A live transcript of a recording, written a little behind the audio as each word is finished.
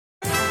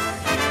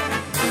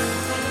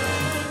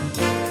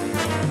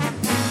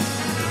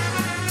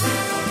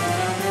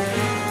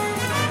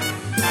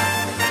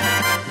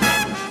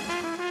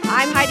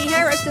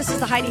course, this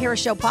is the Heidi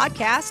Harris Show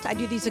podcast. I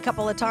do these a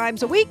couple of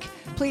times a week.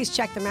 Please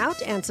check them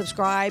out and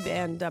subscribe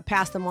and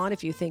pass them on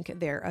if you think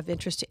they're of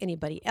interest to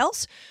anybody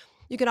else.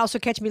 You can also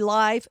catch me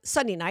live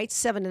Sunday nights,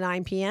 7 to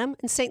 9 p.m.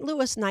 in St.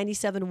 Louis,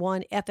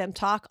 97.1 FM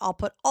Talk. I'll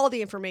put all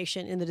the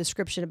information in the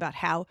description about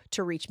how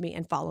to reach me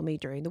and follow me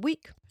during the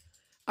week.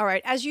 All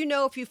right, as you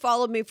know, if you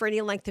followed me for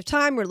any length of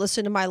time or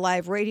listen to my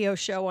live radio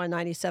show on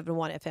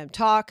 97.1 FM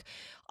Talk,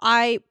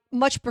 I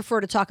much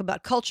prefer to talk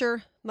about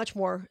culture, much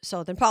more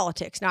so than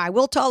politics. Now, I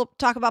will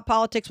talk about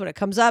politics when it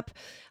comes up.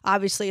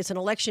 Obviously, it's an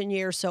election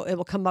year, so it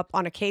will come up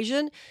on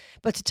occasion.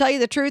 But to tell you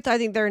the truth, I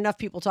think there are enough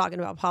people talking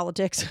about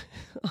politics,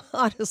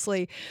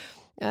 honestly.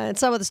 And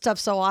some of the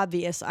stuff's so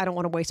obvious, I don't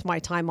want to waste my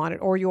time on it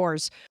or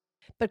yours.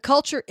 But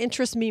culture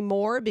interests me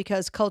more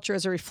because culture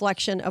is a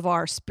reflection of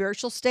our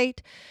spiritual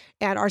state,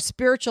 and our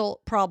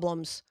spiritual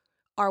problems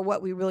are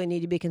what we really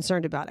need to be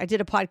concerned about. I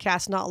did a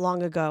podcast not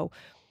long ago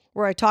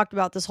where I talked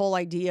about this whole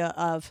idea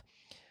of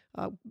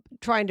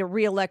trying to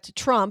reelect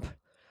Trump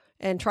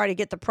and try to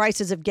get the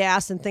prices of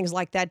gas and things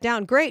like that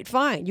down. Great,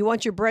 fine. You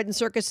want your bread and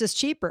circuses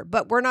cheaper,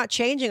 but we're not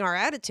changing our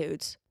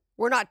attitudes.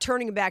 We're not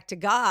turning back to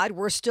God.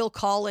 We're still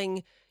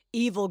calling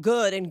evil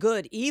good and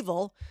good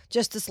evil.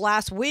 Just this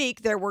last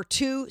week, there were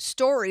 2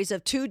 stories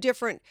of 2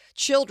 different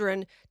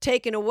children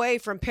taken away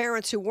from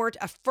parents who weren't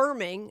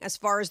affirming as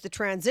far as the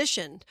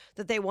transition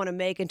that they want to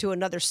make into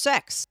another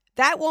sex.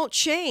 That won't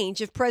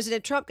change if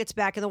President Trump gets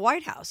back in the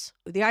White House.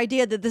 The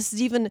idea that this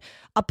is even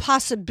a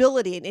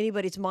possibility in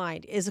anybody's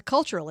mind is a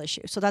cultural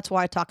issue. So that's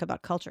why I talk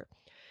about culture.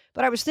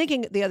 But I was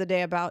thinking the other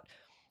day about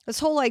this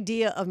whole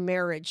idea of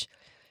marriage.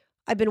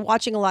 I've been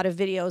watching a lot of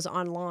videos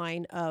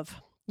online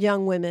of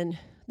young women,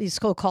 these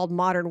so-called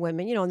modern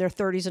women, in their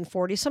 30s and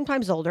 40s,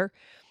 sometimes older,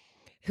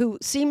 who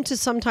seem to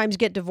sometimes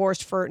get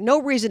divorced for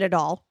no reason at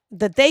all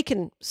that they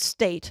can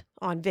state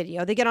on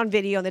video. They get on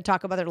video and they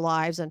talk about their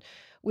lives, and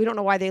we don't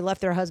know why they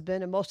left their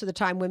husband, and most of the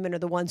time women are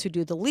the ones who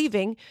do the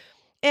leaving.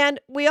 And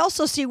we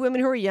also see women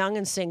who are young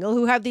and single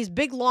who have these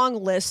big,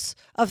 long lists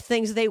of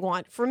things they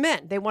want for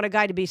men. They want a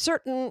guy to be a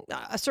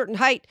certain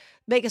height,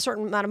 make a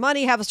certain amount of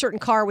money, have a certain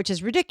car, which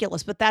is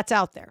ridiculous, but that's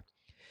out there.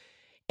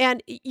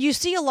 And you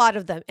see a lot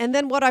of them. And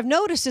then what I've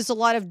noticed is a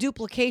lot of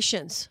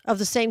duplications of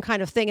the same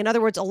kind of thing. In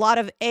other words, a lot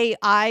of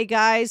AI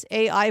guys,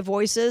 AI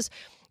voices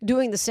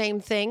doing the same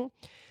thing.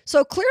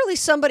 So clearly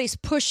somebody's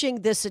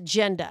pushing this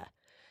agenda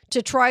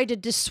to try to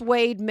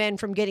dissuade men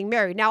from getting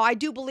married. Now, I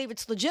do believe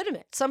it's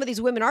legitimate. Some of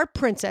these women are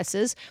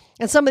princesses,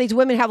 and some of these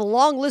women have a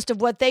long list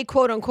of what they,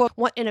 quote unquote,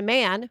 want in a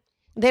man.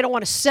 They don't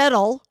want to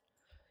settle.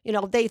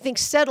 They think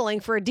settling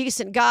for a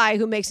decent guy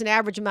who makes an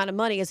average amount of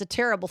money is a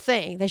terrible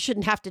thing. They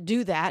shouldn't have to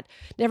do that.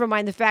 Never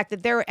mind the fact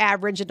that they're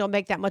average and don't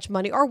make that much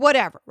money or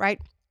whatever, right?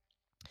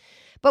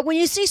 But when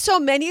you see so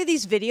many of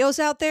these videos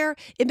out there,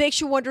 it makes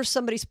you wonder if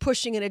somebody's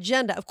pushing an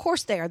agenda. Of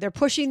course they are. They're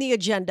pushing the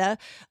agenda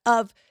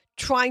of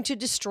trying to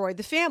destroy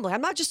the family.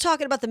 I'm not just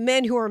talking about the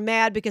men who are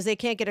mad because they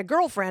can't get a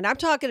girlfriend. I'm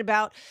talking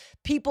about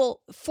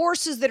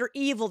forces that are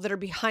evil that are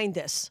behind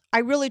this. I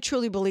really,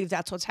 truly believe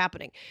that's what's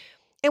happening.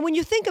 And when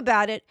you think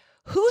about it,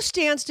 who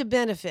stands to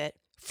benefit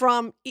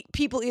from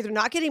people either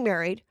not getting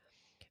married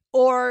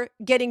or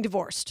getting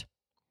divorced,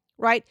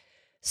 right?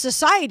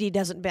 Society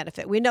doesn't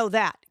benefit. We know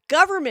that.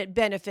 Government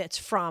benefits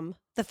from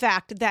the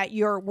fact that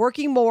you're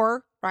working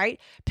more, right?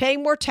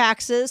 Paying more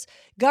taxes.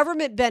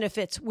 Government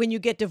benefits when you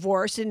get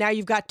divorced. And now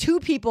you've got 2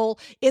 people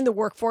in the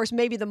workforce.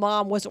 Maybe the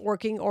mom wasn't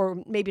working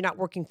or maybe not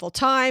working full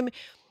time.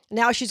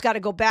 Now she's got to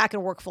go back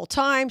and work full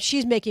time.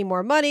 She's making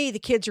more money. The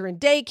kids are in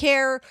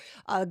daycare.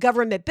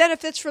 Government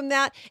benefits from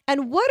that.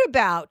 And what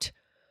about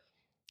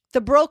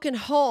the broken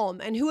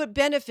home and who it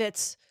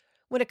benefits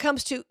when it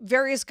comes to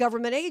various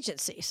government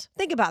agencies?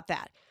 Think about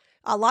that.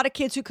 A lot of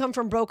kids who come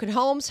from broken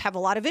homes have a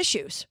lot of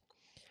issues.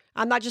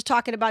 I'm not just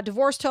talking about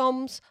divorced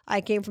homes. I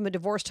came from a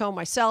divorced home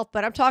myself,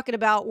 but I'm talking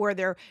about where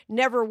there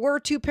never were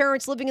 2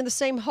 parents living in the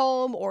same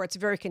home, or it's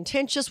very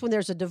contentious when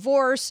there's a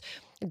divorce.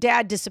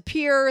 Dad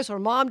disappears or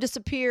mom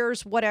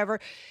disappears, whatever.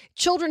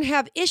 Children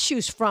have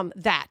issues from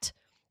that,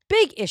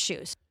 big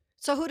issues.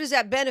 So who does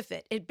that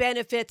benefit? It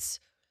benefits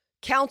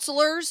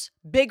counselors,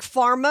 big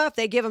pharma, if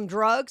they give them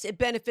drugs. It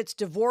benefits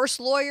divorce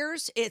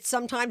lawyers. It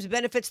sometimes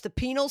benefits the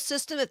penal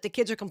system if the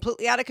kids are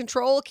completely out of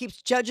control. It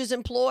keeps judges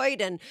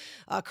employed and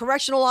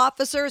correctional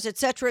officers, et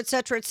cetera, et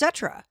cetera, et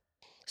cetera.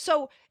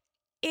 So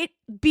it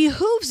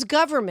behooves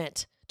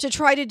government to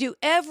try to do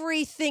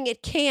everything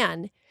it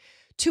can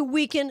to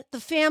weaken the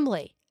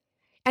family.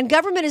 And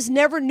government is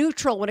never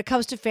neutral when it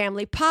comes to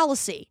family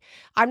policy.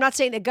 I'm not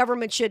saying that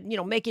government should,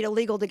 make it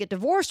illegal to get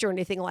divorced or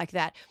anything like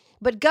that.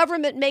 But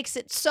government makes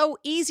it so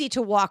easy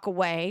to walk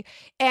away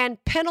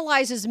and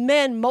penalizes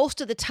men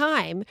most of the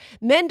time.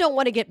 Men don't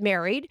want to get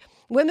married.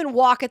 Women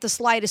walk at the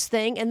slightest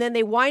thing, and then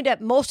they wind up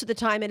most of the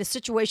time in a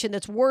situation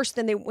that's worse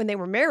than when they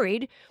were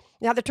married.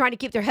 Now they're trying to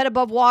keep their head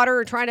above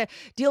water and trying to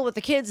deal with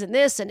the kids and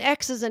this and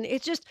exes. And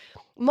it's just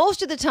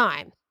most of the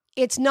time,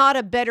 it's not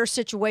a better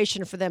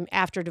situation for them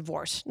after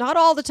divorce. Not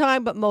all the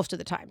time, but most of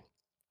the time.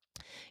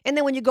 And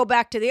then when you go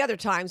back to the other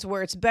times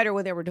where it's better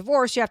when they were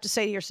divorced, you have to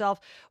say to yourself,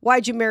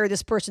 why'd you marry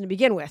this person to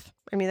begin with?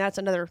 I mean, that's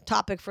another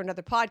topic for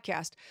another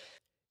podcast.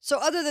 So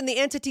other than the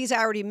entities I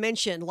already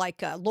mentioned,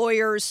 like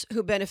lawyers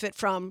who benefit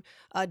from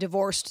a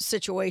divorced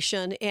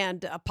situation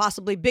and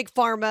possibly big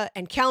pharma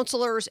and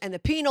counselors and the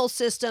penal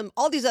system,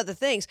 all these other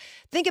things,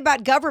 think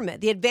about government,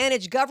 the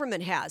advantage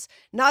government has.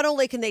 Not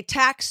only can they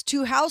tax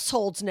two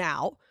households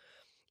now,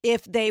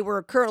 if they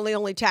were currently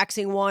only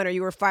taxing one, or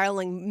you were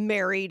filing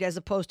married as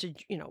opposed to,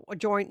 a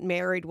joint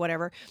married,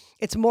 whatever,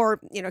 it's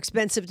more,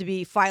 expensive to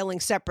be filing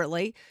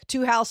separately.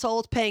 Two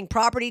households paying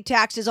property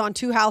taxes on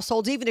two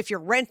households. Even if you're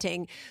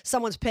renting,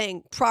 someone's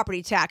paying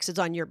property taxes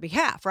on your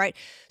behalf, right?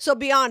 So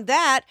beyond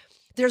that,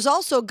 there's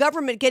also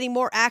government getting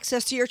more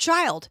access to your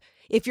child.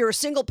 If you're a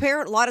single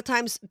parent, a lot of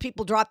times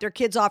people drop their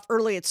kids off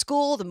early at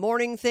school, the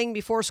morning thing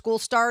before school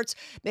starts.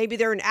 Maybe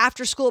they're in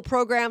after-school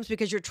programs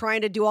because you're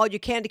trying to do all you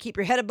can to keep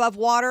your head above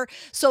water.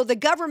 So the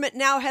government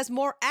now has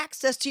more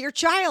access to your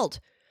child.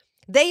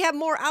 They have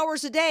more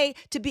hours a day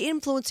to be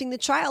influencing the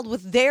child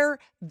with their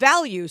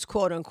values,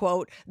 quote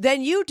unquote,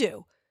 than you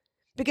do,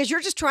 because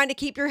you're just trying to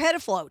keep your head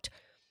afloat.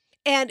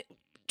 And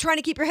trying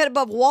to keep your head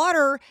above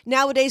water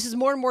nowadays is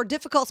more and more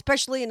difficult,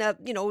 especially in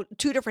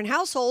two different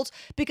households,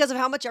 because of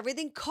how much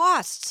everything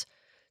costs.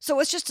 So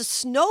it's just a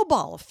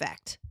snowball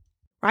effect,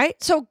 right?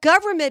 So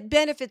government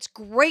benefits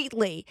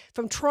greatly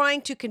from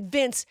trying to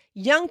convince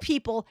young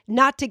people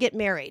not to get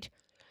married,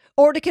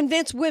 or to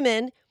convince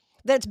women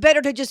that it's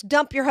better to just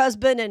dump your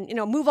husband and,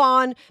 move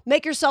on,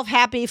 make yourself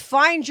happy,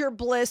 find your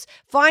bliss,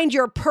 find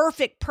your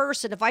perfect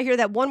person. If I hear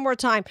that one more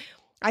time,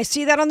 I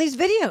see that on these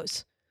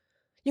videos.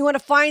 You want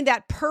to find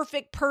that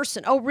perfect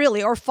person. Oh,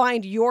 really? Or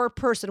find your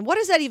person. What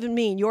does that even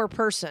mean, your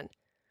person?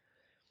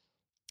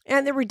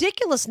 And the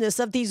ridiculousness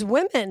of these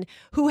women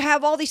who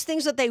have all these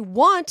things that they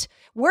want,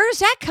 where is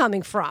that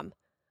coming from?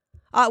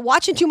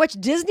 Watching too much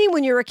Disney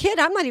when you're a kid,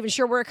 I'm not even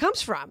sure where it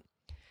comes from.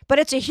 But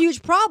it's a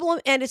huge problem,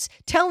 and it's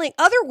telling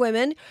other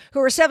women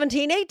who are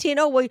 17, 18,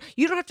 oh, well,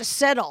 you don't have to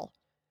settle.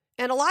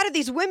 And a lot of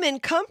these women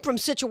come from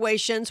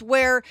situations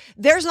where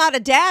there's not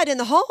a dad in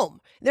the home.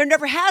 There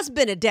never has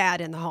been a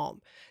dad in the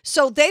home.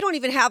 So they don't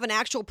even have an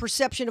actual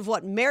perception of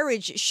what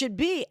marriage should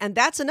be. And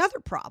that's another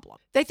problem.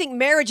 They think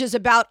marriage is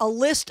about a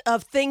list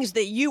of things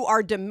that you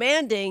are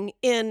demanding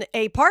in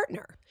a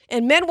partner.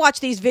 And men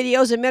watch these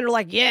videos and men are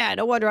like, yeah,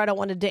 no wonder I don't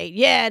want to date.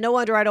 Yeah, no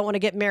wonder I don't want to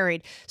get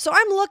married. So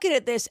I'm looking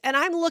at this and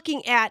I'm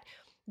looking at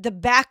the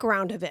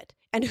background of it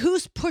and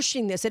who's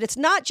pushing this. And it's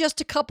not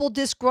just a couple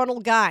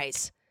disgruntled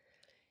guys.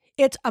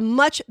 It's a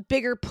much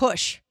bigger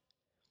push.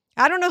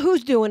 I don't know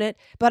who's doing it,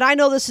 but I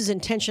know this is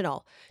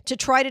intentional to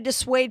try to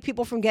dissuade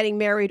people from getting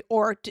married,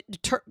 or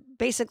to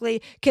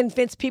basically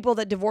convince people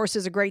that divorce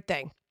is a great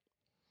thing.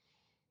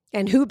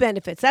 And who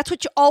benefits? That's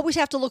what you always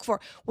have to look for.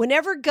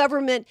 Whenever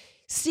government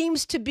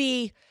seems to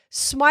be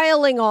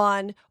smiling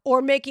on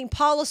or making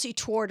policy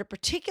toward a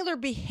particular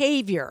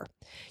behavior,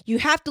 you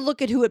have to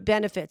look at who it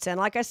benefits. And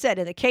like I said,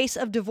 in the case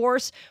of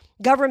divorce,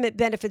 government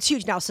benefits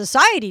huge. Now,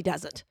 society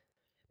doesn't.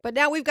 But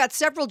now we've got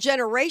several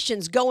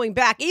generations going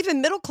back,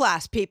 even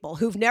middle-class people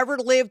who've never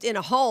lived in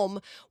a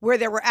home where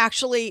there were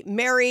actually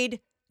married,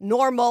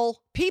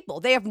 normal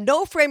people. They have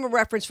no frame of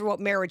reference for what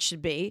marriage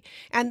should be.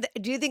 And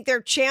do you think their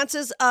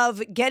chances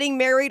of getting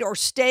married or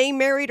staying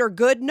married are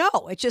good? No,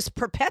 it just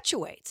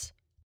perpetuates.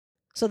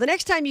 So the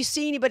next time you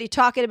see anybody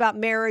talking about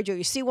marriage, or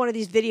you see one of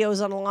these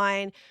videos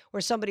online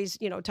where somebody's,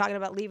 talking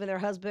about leaving their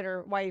husband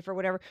or wife or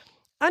whatever,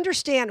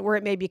 understand where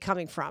it may be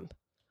coming from.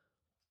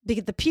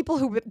 Because the people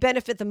who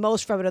benefit the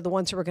most from it are the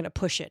ones who are going to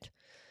push it.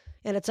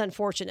 And it's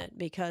unfortunate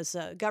because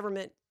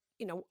government,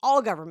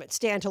 all governments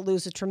stand to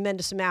lose a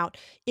tremendous amount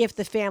if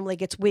the family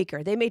gets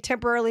weaker. They may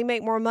temporarily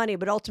make more money,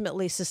 but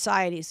ultimately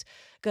society's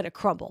going to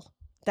crumble.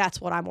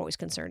 That's what I'm always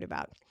concerned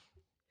about.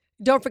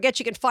 Don't forget,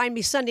 you can find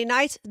me Sunday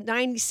nights,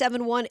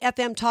 97.1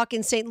 FM Talk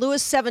in St.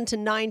 Louis, 7 to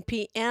 9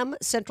 p.m.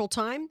 Central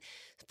Time,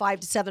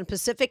 5 to 7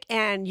 Pacific.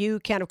 And you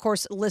can, of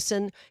course,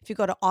 listen. If you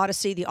go to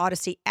Odyssey, the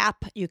Odyssey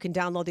app, you can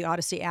download the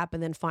Odyssey app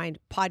and then find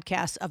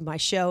podcasts of my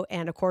show.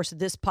 And, of course,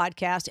 this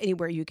podcast,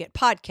 anywhere you get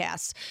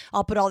podcasts.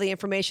 I'll put all the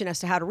information as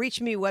to how to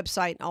reach me,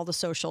 website, and all the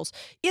socials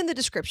in the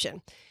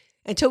description.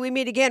 Until we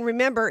meet again,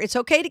 remember, it's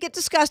okay to get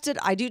disgusted.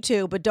 I do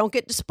too, but don't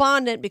get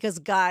despondent, because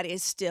God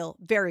is still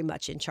very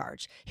much in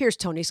charge. Here's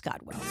Tony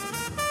Scottwell.